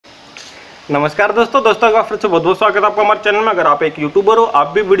नमस्कार दोस्तों का फिर से बहुत बहुत स्वागत है आपका हमारे चैनल में। अगर आप एक यूट्यूबर हो, आप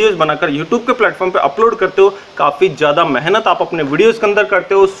भी वीडियोस बनाकर यूट्यूब के प्लेटफॉर्म पे अपलोड करते हो, काफ़ी ज़्यादा मेहनत आप अपने वीडियोस के अंदर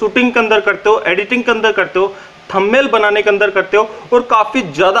करते हो, शूटिंग के अंदर करते हो, एडिटिंग के अंदर करते हो, थंबनेल बनाने के अंदर करते हो और काफ़ी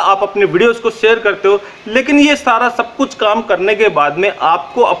ज़्यादा आप अपने वीडियोस को शेयर करते हो, लेकिन ये सारा सब कुछ काम करने के बाद में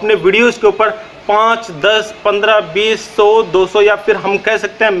आपको अपने वीडियोस के ऊपर 5, 10, 15, 20, 100, 200 या फिर हम कह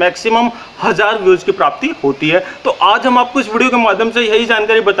सकते हैं मैक्सिमम 1000 व्यूज की प्राप्ति होती है। तो आज हम आपको इस वीडियो के माध्यम से यही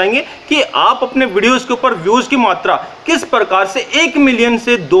जानकारी बताएंगे कि आप अपने वीडियोस के ऊपर व्यूज की मात्रा किस प्रकार से 1 मिलियन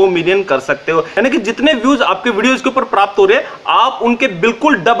से 2 मिलियन कर सकते हो। यानी कि जितने व्यूज आपके वीडियोस के ऊपर प्राप्त हो रहे हैं, आप उनके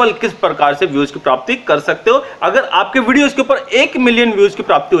बिल्कुल डबल किस प्रकार से व्यूज की प्राप्ति कर सकते हो। अगर आपके वीडियोस के ऊपर 1 मिलियन व्यूज की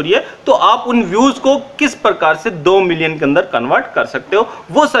प्राप्ति हो रही है तो आप उन व्यूज को किस प्रकार से 2 मिलियन के अंदर कन्वर्ट कर सकते हो,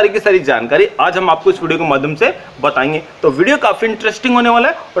 वो सारी की सारी जानकारी आज हम आपको इस वीडियो के माध्यम से बताएंगे। तो वीडियो काफी इंटरेस्टिंग होने वाला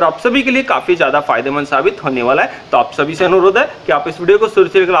है और आप सभी के लिए काफी ज्यादा फायदेमंद साबित होने वाला है। तो आप सभी से अनुरोध है कि आप इस वीडियो को शुरू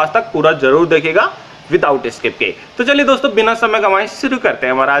से लेकर लास्ट तक पूरा जरूर देखिएगा विदाउट स्किप के। तो चलिए दोस्तों, बिना समय गंवाए शुरू करते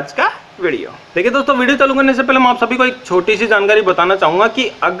हैं हमारा आज का वीडियो। देखिए दोस्तों, वीडियो चालू करने से पहले मैं आप सभी को एक छोटी सी जानकारी बताना चाहूंगा कि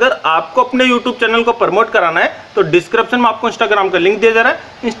अगर आपको अपने YouTube चैनल को प्रमोट कराना है तो डिस्क्रिप्शन में आपको इंस्टाग्राम का लिंक दिया जा रहा है।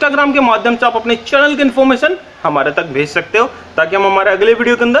 इंस्टाग्राम के माध्यम से आप अपने चैनल की इन्फॉर्मेशन हमारे तक भेज सकते हो ताकि हम हमारे अगले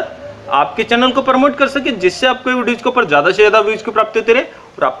वीडियो के अंदर आपके चैनल को प्रमोट कर सके, जिससे आपको वीडियोज के ऊपर ज्यादा से ज्यादा व्यूज की प्राप्ति होती रहे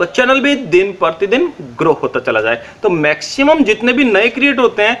और आपका चैनल भी दिन प्रतिदिन ग्रो होता चला जाए। तो मैक्सिमम जितने भी नए क्रिएटर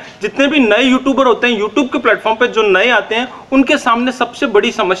होते हैं, जितने भी नए यूट्यूबर होते हैं, यूट्यूब के प्लेटफॉर्म पे जो नए आते हैं, उनके सामने सबसे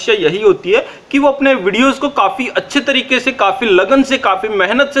बड़ी समस्या यही होती है कि वो अपने वीडियोस को काफी अच्छे तरीके से, काफी लगन से, काफी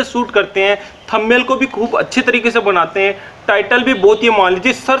मेहनत से शूट करते हैं, थंबनेल को भी खूब अच्छे तरीके से बनाते हैं, टाइटल भी बहुत ही मान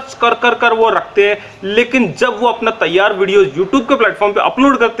लीजिए सर्च कर कर कर वो रखते हैं, लेकिन जब वो अपना तैयार वीडियो यूट्यूब के प्लेटफॉर्म पे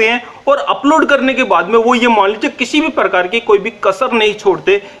अपलोड करते हैं और अपलोड करने के बाद में वो ये मान लीजिए किसी भी प्रकार की कोई भी कसर नहीं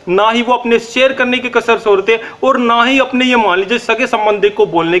छोड़ते, ना ही वो अपने शेयर करने की कसर छोड़ते और ना ही अपने ये मान लीजिए सगे संबंधी को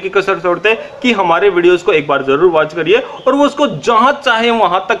बोलने की कसर छोड़ते कि हमारे वीडियोस को एक बार जरूर वॉच करिए, और वो उसको जहां चाहे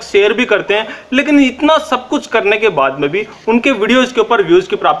वहां तक शेयर भी करते हैं। लेकिन इतना सब कुछ करने के बाद में भी उनके वीडियोस के ऊपर व्यूज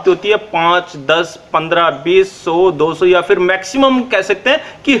की प्राप्ति होती है 5, 10, 15, 20, 100, 200 या फिर मैक्सिमम कह सकते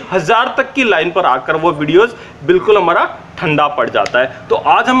हैं कि 1000 तक की लाइन पर आकर वो वीडियोस बिल्कुल हमारा ठंडा पड़ जाता है। तो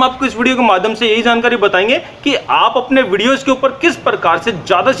आज हम आपको इस वीडियो के माध्यम से यही जानकारी बताएंगे कि आप अपने वीडियोस के ऊपर किस प्रकार से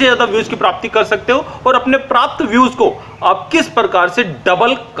ज्यादा व्यूज की प्राप्ति कर सकते हो और अपने प्राप्त व्यूज को आप किस प्रकार से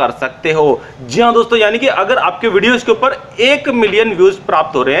डबल कर सकते हो। जी हां दोस्तों, यानी कि अगर आपके वीडियोस के ऊपर 1 मिलियन व्यूज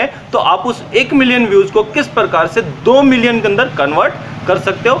प्राप्त हो रहे हैं तो आप उस 1 मिलियन व्यूज को किस प्रकार से 2 मिलियन के अंदर कन्वर्ट कर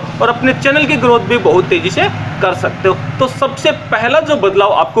सकते हो और अपने चैनल की ग्रोथ भी बहुत तेजी से कर सकते हो। तो सबसे पहला जो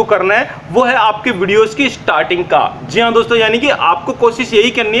बदलाव आपको करना है वो है आपके वीडियोस की स्टार्टिंग का। जी हां दोस्तों, यानी कि आपको कोशिश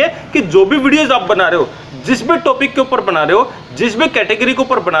यही करनी है कि जो भी वीडियोस आप बना रहे हो, जिस भी टॉपिक के ऊपर बना रहे हो, जिस भी कैटेगरी के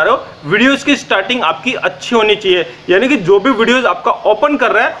ऊपर बना रहे हो, वीडियोस की स्टार्टिंग आपकी अच्छी होनी चाहिए। यानी कि जो भी वीडियोस आपका ओपन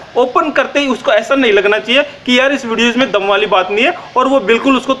कर रहा है, ओपन करते ही उसको ऐसा नहीं लगना चाहिए कि यार इस वीडियोस में दम वाली बात नहीं है और वो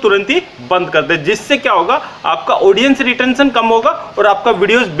बिल्कुल उसको तुरंत ही बंद कर दे, जिससे क्या होगा, आपका ऑडियंस रिटेंशन कम होगा और आपका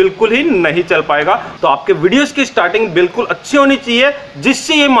वीडियोस बिल्कुल ही नहीं चल पाएगा। तो आपके वीडियोस की स्टार्टिंग बिल्कुल अच्छी होनी चाहिए,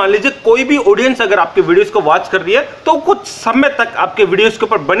 जिससे ये मान लीजिए कोई भी ऑडियंस अगर आपके वीडियोस को वॉच कर रही है तो कुछ समय तक आपके वीडियोस के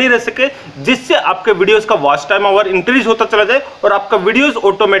ऊपर बनी रह सके, जिससे आपके वीडियोस का वॉच टाइम आवर इंक्रीज होता चला जाए और आपका वीडियोस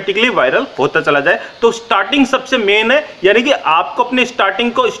ऑटोमेटिकली वायरल होता चला जाए। तो स्टार्टिंग सबसे मेन है, यानी कि आपको अपने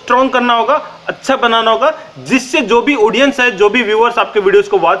स्टार्टिंग को स्ट्रॉन्ग करना होगा, अच्छा बनाना होगा, जिससे जो भी ऑडियंस है, जो भी व्यूअर्स आपके वीडियोस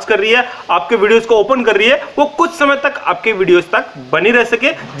को वॉच कर रही है, आपके वीडियोस को ओपन कर रही है, वो कुछ समय तक आपके वीडियोस तक बनी रह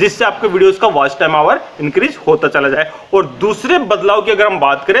सके, जिससे आपके वीडियोस का वॉच टाइम आवर इंक्रीज होता चला जाए। और दूसरे बदलाव की अगर हम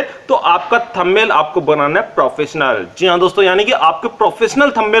बात करें तो आपका थंबनेल आपको बनाना है प्रोफेशनल। जी हां दोस्तों, यानी कि आपके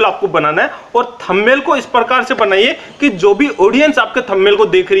प्रोफेशनल थंबनेल आपको बनाना है और थंबनेल को इस प्रकार से बनाइए कि जो भी ऑडियंस आपके थंबनेल को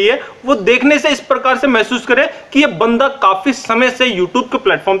देख रही है वो देखने से इस प्रकार से महसूस करे कि ये बंदा काफी समय से यूट्यूब के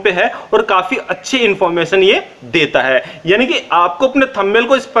प्लेटफॉर्म पे है और काफी अच्छी इंफॉर्मेशन ये देता है। यानी कि आपको अपने थंबनेल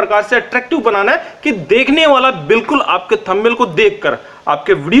को इस प्रकार से अट्रैक्टिव बनाना है कि देखने वाला बिल्कुल आपके थंबनेल को देखकर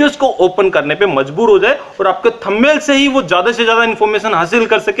आपके वीडियोस को ओपन करने पे मजबूर हो जाए और आपके थंबनेल से ही वो ज्यादा से ज्यादा इंफॉर्मेशन हासिल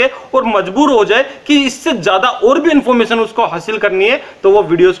कर सके और मजबूर हो जाए कि इससे ज्यादा और भी इंफॉर्मेशन उसको हासिल करनी है तो वो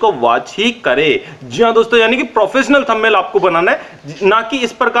वीडियोस को वॉच ही करे। जी हां दोस्तों, यानी कि प्रोफेशनल थंबनेल आपको बनाना है, ना कि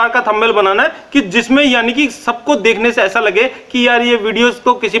इस प्रकार का थंबनेल बनाना है कि जिसमें यानी कि सबको देखने से ऐसा लगे कि यार ये वीडियोस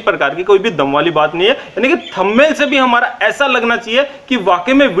को किसी प्रकार की कोई भी दम वाली बात नहीं है। यानी कि थंबनेल से भी हमारा ऐसा लगना चाहिए कि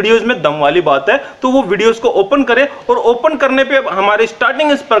वाकई में वीडियोस में दम वाली बात है, तो वो वीडियोस को ओपन करे और ओपन करने पे हमारे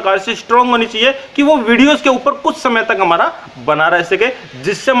स्टार्टिंग इस प्रकार से स्ट्रांग होनी चाहिए कि वो वीडियोस के ऊपर कुछ समय तक हमारा बना रह सके,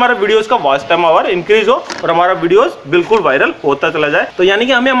 जिससे हमारा वीडियोस का वॉच टाइम आवर इंक्रीज हो और हमारा वीडियोस बिल्कुल वायरल होता चला जाए। तो यानी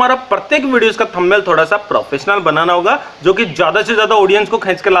कि हमें हमारा प्रत्येक वीडियोस का थंबनेल थोड़ा सा प्रोफेशनल बनाना होगा, जो कि ज्यादा से ज्यादा ऑडियंस को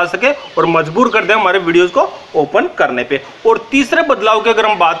खींच के ला सके और मजबूर कर दे हमारे वीडियोस को ओपन करने पे। और तीसरे बदलाव की अगर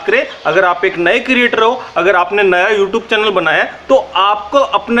हम बात करें, अगर आप एक नए क्रिएटर हो, अगर आपने नया यूट्यूब चैनल बनाया है, तो आपको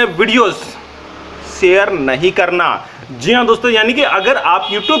अपने वीडियोस शेयर नहीं करना। जी हाँ दोस्तों, यानी कि अगर आप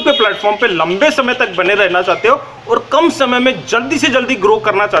YouTube के प्लेटफॉर्म पे लंबे समय तक बने रहना चाहते हो और कम समय में जल्दी से जल्दी ग्रो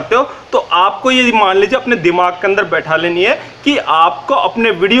करना चाहते हो, तो आपको ये मान लीजिए अपने दिमाग के अंदर बैठा लेनी है कि आपको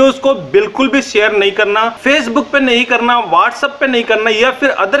अपने वीडियोस को बिल्कुल भी शेयर नहीं करना, फेसबुक पे नहीं करना, व्हाट्सएप पे नहीं करना, या फिर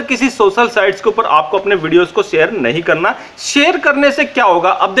अदर किसी सोशल साइट्स के ऊपर आपको अपने वीडियोस को शेयर नहीं करना। शेयर करने से क्या होगा?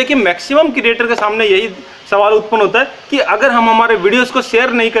 अब देखिए, मैक्सिमम क्रिएटर के सामने यही सवाल उत्पन्न होता है कि अगर हम हमारे वीडियोस को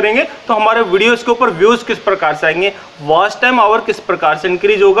शेयर नहीं करेंगे तो हमारे वीडियोस के ऊपर व्यूज किस प्रकार से आएंगे, वॉच टाइम आवर किस प्रकार से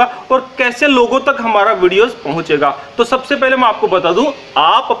इंक्रीज होगा और कैसे लोगों तक हमारा वीडियोस पहुंचेगा। तो सबसे पहले मैं आपको बता दूं,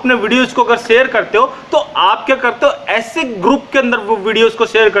 आप अपने वीडियोस को अगर शेयर करते हो तो आप क्या करते हो, ऐसे ग्रुप के अंदर वो वीडियोस को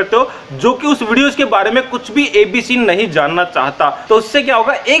शेयर करते हो जो कि उस वीडियोस के बारे में कुछ भी एबीसी नहीं जानना चाहता। तो उससे क्या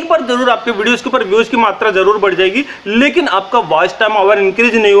होगा, एक बार जरूर आपके वीडियोस के ऊपर व्यूज की मात्रा जरूर बढ़ जाएगी, लेकिन आपका वॉच टाइम आवर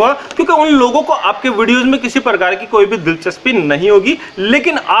इंक्रीज नहीं हुआ, क्योंकि उन लोगों को आपके वीडियोस में किसी प्रकार की कोई भी दिलचस्पी नहीं होगी।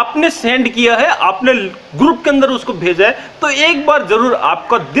 लेकिन आपने सेंड किया है, आपने ग्रुप के अंदर उसको भेजा है, तो एक बार जरूर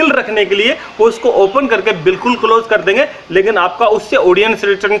आपका दिल रखने के लिए वो उसको ओपन करके बिल्कुल क्लोज कर देंगे, लेकिन आपका उससे ऑडियंस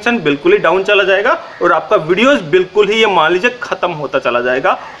रिटेंशन बिल्कुल ही डाउन चला जाएगा और आपका वीडियोस बिल्कुल ही ये मान लीजिए खत्म होता चला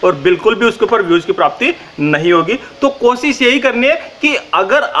जाएगा और बिल्कुल भी उसके ऊपर व्यूज की प्राप्ति नहीं होगी। तो कोशिश यही करनी है कि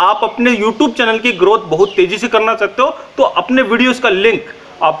अगर आप अपने YouTube चैनल की ग्रोथ बहुत तेजी से करना चाहते हो तो अपने वीडियोस का लिंक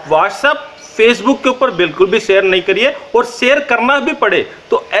आप व्हाट्सएप, फेसबुक के ऊपर बिल्कुल भी शेयर नहीं करिए, और शेयर करना भी पड़े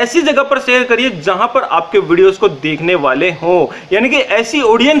तो ऐसी जगह पर शेयर करिए जहां पर आपके वीडियोस को देखने वाले हों। यानी कि ऐसी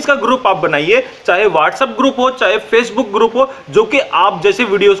ऑडियंस का ग्रुप आप बनाइए, चाहे व्हाट्सएप ग्रुप हो, चाहे फेसबुक ग्रुप हो, जो कि आप जैसे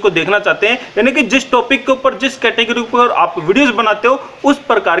वीडियोस को देखना चाहते हैं। यानी कि जिस टॉपिक के ऊपर, जिस कैटेगरी पर आप वीडियोस बनाते हो, उस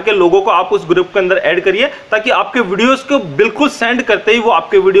प्रकार के लोगों को आप उस ग्रुप के अंदर ऐड करिए, ताकि आपके वीडियोस को बिल्कुल सेंड करते ही वो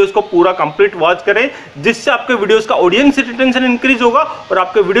आपके वीडियोस को पूरा कंप्लीट वॉच करें, जिससे आपके वीडियोस का ऑडियंस रिटेंशन इंक्रीज होगा और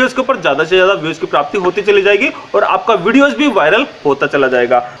आपके वीडियोस के ऊपर ज्यादा से ज्यादा व्यूज की प्राप्ति होती चली जाएगी और आपका वीडियोस भी वायरल होता चला जाएगा।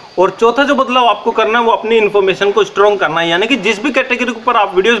 और चौथा जो बदलाव आपको करना है वो अपनी इन्फॉर्मेशन को स्ट्रॉन्ग करना है। यानी कि जिस भी कैटेगरी के ऊपर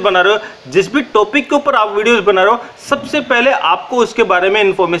आप वीडियोस बना रहे हो, जिस भी टॉपिक के ऊपर आप वीडियोस बना रहे हो, सबसे पहले आपको उसके बारे में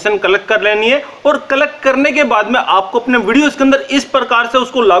इन्फॉर्मेशन कलेक्ट कर लेनी है और कलेक्ट करने के बाद में आपको अपने वीडियोस के अंदर इस प्रकार से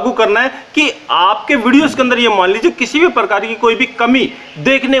उसको लागू करना है कि आपके वीडियोस के अंदर ये मान लीजिए किसी भी प्रकार की कोई भी कमी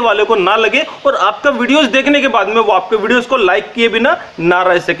देखने वाले को ना लगे और आपका वीडियोस देखने के बाद में वो आपके वीडियोस को लाइक किए बिना ना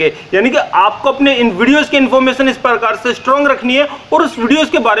रह सके। यानी कि आपको अपने इन वीडियोस की इन्फॉर्मेशन इस प्रकार से स्ट्रॉन्ग रखनी है और उस वीडियोस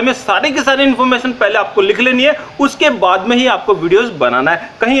के बारे में सारे की सारी इन्फॉर्मेशन पहले आपको लिख लेनी है, उसके बाद में ही आपको वीडियोस बनाना है।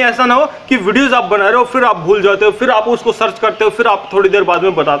 कहीं ऐसा ना हो कि वीडियोस आप बना रहे हो फिर आप भूल जाते हो, फिर आप उसको सर्च करते हो, फिर आप थोड़ी देर बाद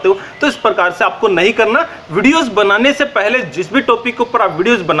में बताते हो। तो इस प्रकार से आपको नहीं करना। वीडियोस बनाने से पहले जिस भी टॉपिक के ऊपर आप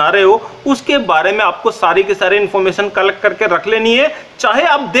वीडियोस बना रहे हो उसके बारे में आपको सारी की सारी इन्फॉर्मेशन कलेक्ट करके रख लेनी है। चाहे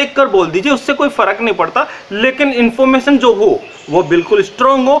आप देखकर बोल दीजिए, उससे कोई फर्क नहीं पड़ता, लेकिन इन्फॉर्मेशन जो हो वो बिल्कुल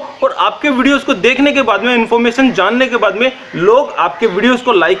स्ट्रांग हो और आपके वीडियोस को देखने के बाद में, इन्फॉर्मेशन जानने के बाद में लोग आपके वीडियोस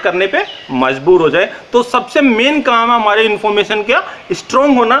को लाइक करने पे मजबूर हो जाए। तो सबसे मेन काम है हमारे इन्फॉर्मेशन क्या,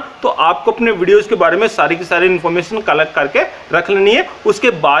 स्ट्रांग होना। तो आपको अपने वीडियोस के बारे में सारी की सारी इन्फॉर्मेशन कलेक्ट करके रख लेनी है, उसके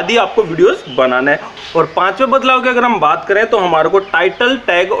बाद ही आपको वीडियोस बनाना है। और पांचवें बदलाव की अगर हम बात करें तो हमारे को टाइटल,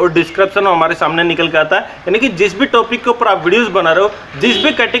 टैग और डिस्क्रिप्शन हमारे सामने निकल के आता है। यानी कि जिस भी टॉपिक के ऊपर आप वीडियोस बना रहे हो, जिस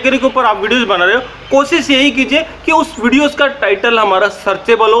भी कैटेगरी के ऊपर आप वीडियोस बना रहे हो, कोशिश यही कीजिए कि उस वीडियोस का टाइटल हमारा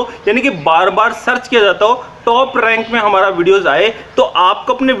सर्चेबल हो, यानी कि बार बार सर्च किया जाता हो, टॉप रैंक में हमारा वीडियोस आए। तो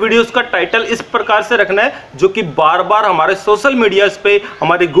आपको अपने वीडियोस का टाइटल इस प्रकार से रखना है जो कि बार बार हमारे सोशल मीडियाज पे,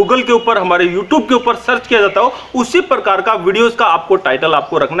 हमारे गूगल के ऊपर, हमारे यूट्यूब के ऊपर सर्च किया जाता हो, उसी प्रकार का वीडियोस का आपको टाइटल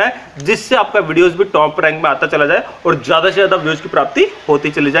आपको रखना है, जिससे आपका वीडियोस भी टॉप रैंक में आता चला जाए और ज्यादा से ज्यादा व्यूज की प्राप्ति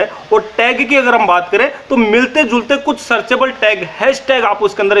होती चली जाए। और टैग की अगर हम बात करें तो मिलते जुलते कुछ सर्चेबल टैग, हैशटैग आप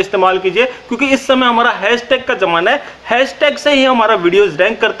उसके अंदर इस्तेमाल कीजिए, क्योंकि इस समय हमारा हैशटैग का जमाना है। हैशटैग से ही हमारा वीडियोस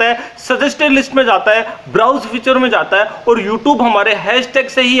रैंक करता है, सजेस्टेड लिस्ट में जाता है, ब्राउज फीचर में जाता है और YouTube हमारे हैशटैग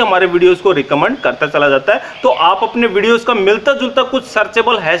से ही हमारे वीडियोस को रिकमेंड करता चला जाता है। तो आप अपने वीडियोस का मिलता जुलता कुछ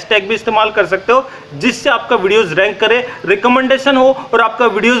सर्चेबल हैशटैग भी इस्तेमाल कर सकते हो, जिससे आपका वीडियोस रैंक करे, रिकमेंडेशन हो और आपका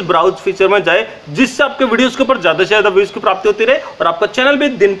वीडियोस ब्राउज फीचर में जाए, जिससे आपके वीडियोस के ऊपर ज्यादा से ज्यादा व्यूज की प्राप्ति होती रहे और आपका चैनल भी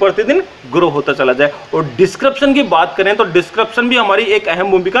दिन प्रतिदिन ग्रो होता चला जाए। और डिस्क्रिप्शन की बात करें तो डिस्क्रिप्शन भी हमारी एक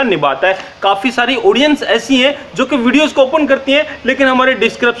अहम भूमिका निभाता है। काफी सारी ऑडियंस ऐसी है जो कि वीडियोस को ओपन करती है लेकिन हमारे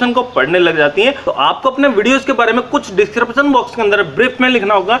डिस्क्रिप्शन को पढ़ने लग जाती है। तो आपको अपने वीडियोस के बारे में कुछ डिस्क्रिप्शन बॉक्स के अंदर ब्रीफ में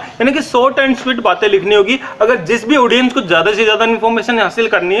लिखना होगा, यानी कि शॉर्ट एंड स्वीट बातें लिखनी होगी। अगर जिस भी ऑडियंस को ज्यादा से ज्यादा इन्फॉर्मेशन हासिल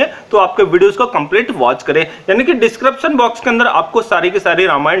करनी है तो आपके वीडियोस को कंप्लीट वॉच करें। यानी कि डिस्क्रिप्शन बॉक्स के अंदर आपको सारी की सारी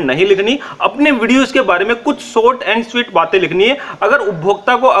रामायण नहीं लिखनी, अपने वीडियोस के बारे में कुछ शॉर्ट एंड स्वीट बातें लिखनी है। अगर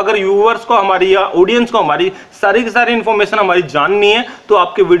उपभोक्ता को, अगर व्यूअर्स को, हमारी या ऑडियंस को हमारी सारी की सारी इन्फॉर्मेशन हमारी जाननी है तो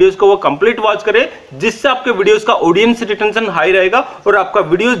आपके वीडियोस को वो कंप्लीट वॉच करें, जिससे आपके वीडियोस का ऑडियंस रिटेंशन हाई रहेगा और आपका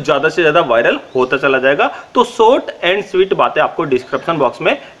वीडियो ज्यादा से ज्यादा वायरल होता चला जाएगा। तो शॉर्ट एंड स्वीट बातें आपको डिस्क्रिप्शन बॉक्स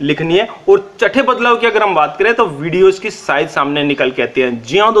में लिखनी है। और छठे बदलाव की अगर हम बात करें तो वीडियोस की साइज सामने निकल के आती है।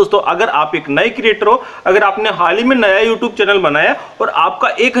 जी हां दोस्तों, अगर आप एक नए क्रिएटर हो, अगर आपने हाल ही में नया यूट्यूब चैनल बनाया और आपका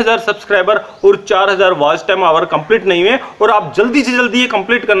 1000 सब्सक्राइबर और 4000 वॉच टाइम आवर कंप्लीट नहीं हुए और आप जल्दी से जल्दी ये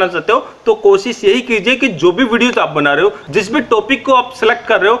कंप्लीट करना चाहते हो, तो कोशिश यही कीजिए कि जो भी वीडियोस आप बना रहे हो, जिस भी टॉपिक को आप सिलेक्ट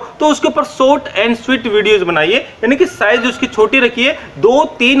कर रहे हो, तो उसके ऊपर शॉर्ट एंड स्वीट वीडियोस बनाइए। यानी कि साइज उसकी छोटी रखिए, 2,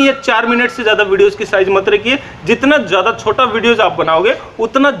 3 या 4 मिनट से ज्यादा वीडियोस की साइज मत रखिए। जितना ज्यादा छोटा वीडियोस आप बनाओगे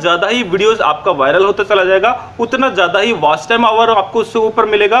उतना ज्यादा ही वीडियोस आपका वायरल होता चला जाएगा, उतना ज्यादा ही वॉच टाइम आवर आपको उससे ऊपर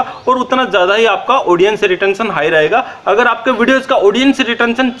मिलेगा और उतना ज्यादा ही आपका ऑडियंस रिटेंशन हाई रहेगा। अगर आपके वीडियोस का ऑडियंस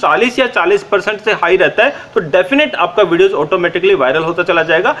रिटेंशन 40 या 40% से हाई रहता है तो डेफिनेट आपका वीडियोस ऑटोमेटिकली वायरल होता चला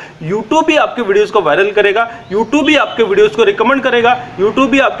जाएगा। यूट्यूब भी आपके वीडियोस को वायरल करेगा, यूट्यूब भी आपके वीडियोस को रिकमेंड करेगा, यूट्यूब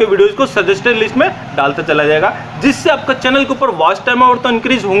भी आपके वीडियोस को सजेस्टेड लिस्ट में डालता चला जाएगा, जिससे आपका चैनल के ऊपर वॉच टाइम आवर तो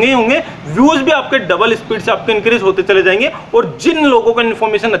इंक्रीज होंगे ही होंगे, व्यूज भी आपके डबल स्पीड से आपके इंक्रीज होते चले जाएंगे। और जिन लोगों को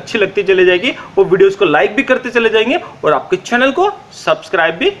इन्फॉर्मेशन अच्छी लगती चले जाएगी वो वीडियोस को लाइक भी करते चले जाएंगे और आपके चैनल को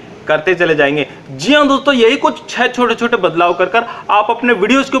सब्सक्राइब भी करते चले जाएंगे। जी हां दोस्तों, यही कुछ 6 छोटे छोटे बदलाव कर आप अपने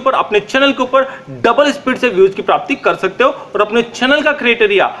वीडियोस के ऊपर, अपने चैनल के ऊपर डबल स्पीड से व्यूज की प्राप्ति कर सकते हो और अपने चैनल का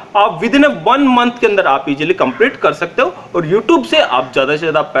क्राइटेरिया आप विद इन 1 मंथ के अंदर आप इजीली कंप्लीट कर सकते हो और यूट्यूब से आप ज्यादा से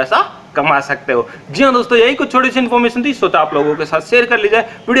ज्यादा पैसा कमा सकते हो। जी हां दोस्तों, यही कुछ छोटी सी इन्फॉर्मेशन थी, सोचा आप लोगों के साथ शेयर कर लीजिए।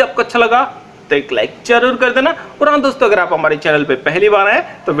 वीडियो आपको अच्छा लगा तो एक लाइक जरूर कर देना। और हाँ दोस्तों, अगर आप हमारे चैनल पे पहली बार आए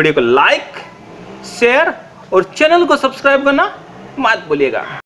तो वीडियो को लाइक, शेयर और चैनल को सब्सक्राइब करना मत भूलिएगा।